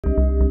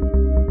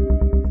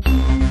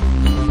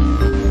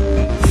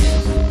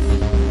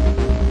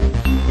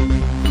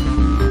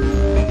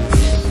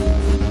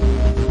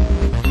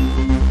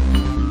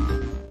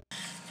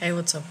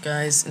what's up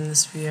guys? In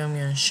this video I'm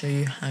going to show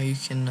you how you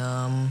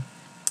can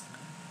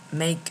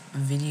make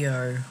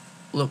video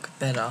look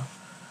better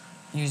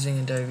using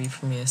Adobe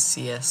Premiere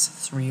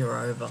CS3 or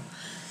over.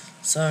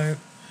 So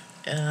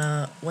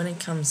when it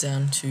comes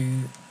down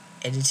to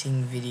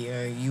editing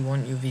video, you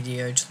want your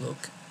video to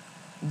look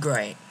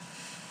great.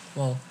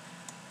 Well,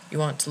 you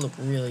want it to look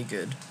really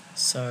good.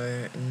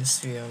 So in this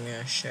video I'm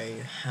going to show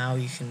you how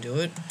you can do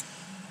it,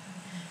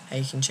 how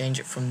you can change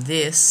it from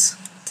this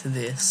to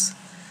this.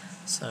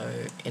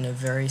 So in a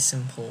very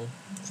simple,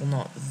 well,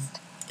 not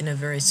in a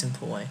very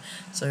simple way.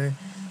 So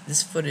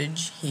this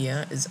footage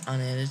here is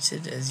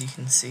unedited, as you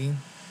can see.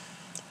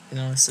 You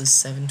know, this is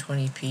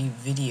 720p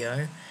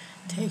video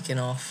taken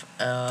off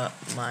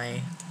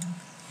my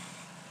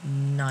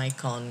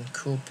Nikon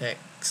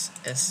Coolpix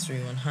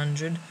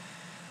S3100,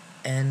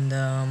 and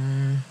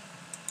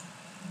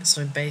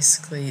so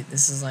basically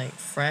this is like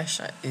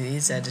fresh. It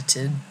is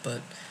edited,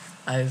 but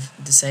I've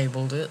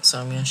disabled it, so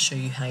I'm going to show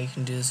you how you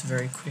can do this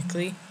very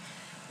quickly,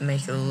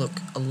 make it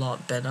look a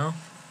lot better.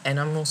 And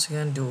I'm also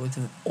going to do it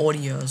with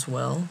audio as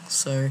well.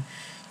 So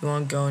you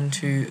want to go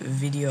into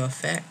video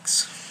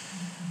effects,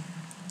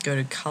 go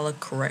to color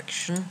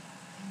correction,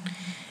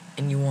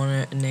 and you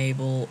want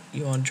to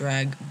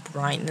drag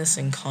brightness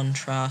and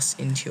contrast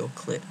into your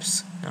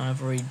clips. Now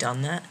I've already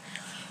done that,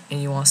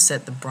 and you want to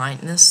set the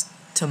brightness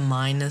to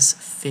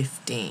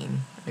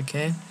 -15,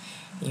 okay?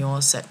 You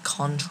want to set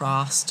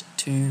contrast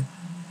to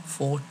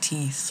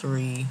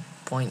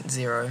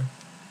 43.0,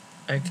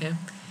 okay?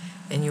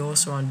 And you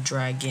also want to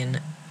drag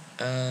in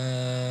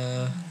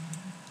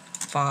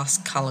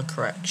fast color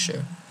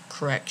corrector,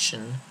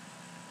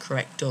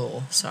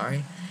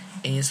 sorry,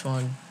 and you just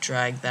want to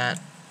drag that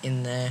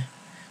in there.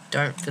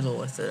 Don't fiddle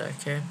with it,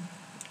 okay?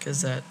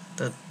 Because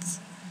that's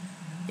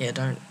yeah,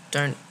 don't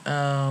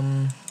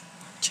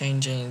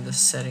change any of the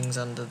settings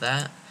under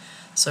that.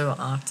 So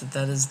after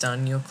that is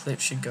done, your clip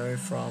should go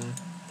from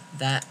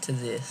that to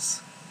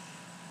this.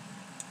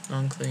 Not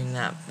including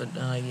that, but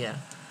yeah.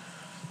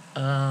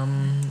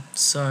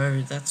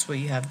 So that's what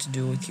you have to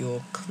do with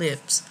your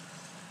clips.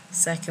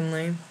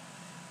 Secondly,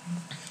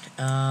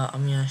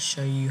 I'm going to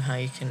show you how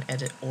you can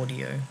edit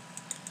audio.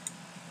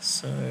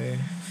 So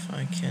if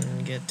I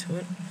can get to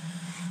it.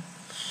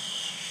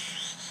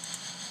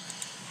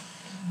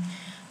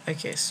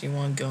 Okay, so you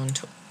want to go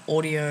into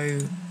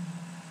audio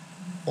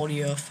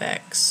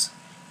effects.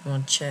 You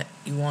want to check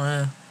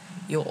your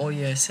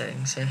audio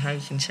settings. So how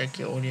you can check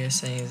your audio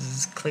settings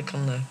is click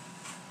on the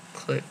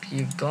clip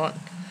you've got,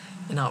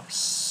 and up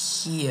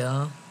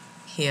here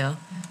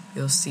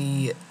you'll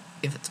see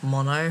if it's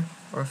mono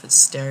or if it's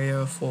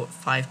stereo for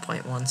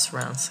 5.1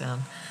 surround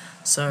sound.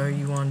 So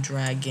you want to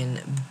drag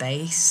in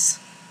bass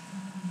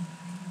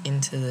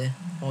into the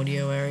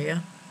audio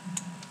area,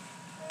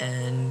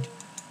 and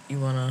you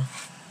want to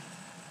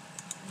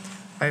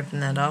open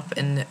that up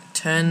and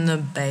turn the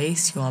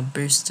bass. You want to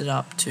boost it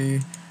up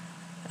to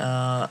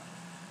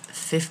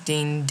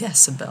 15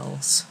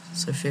 decibels,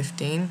 so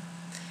 15,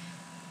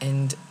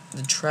 and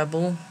the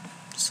treble,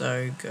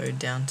 so go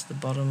down to the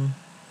bottom,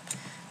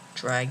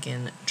 drag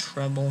in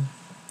treble,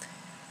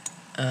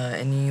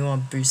 and you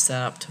want to boost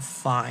that up to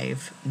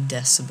 5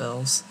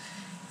 decibels,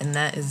 and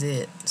that is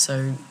it.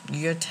 So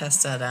you go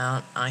test that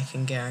out. I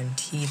can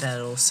guarantee that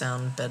it'll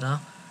sound better.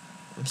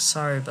 I'm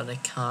sorry, but I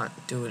can't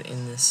do it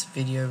in this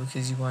video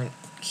because you won't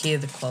hear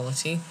the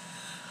quality.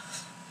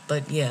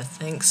 But yeah,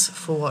 thanks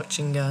for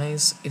watching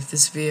guys. If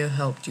this video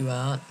helped you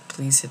out,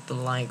 please hit the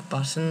like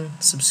button,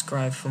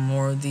 subscribe for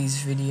more of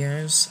these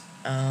videos.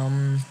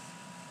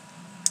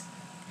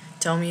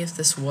 Tell me if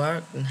this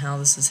worked and how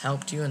this has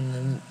helped you in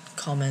the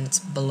comments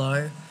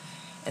below.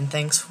 And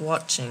thanks for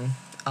watching.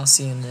 I'll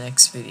see you in the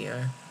next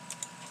video.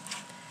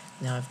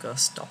 Now I've got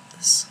to stop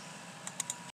this.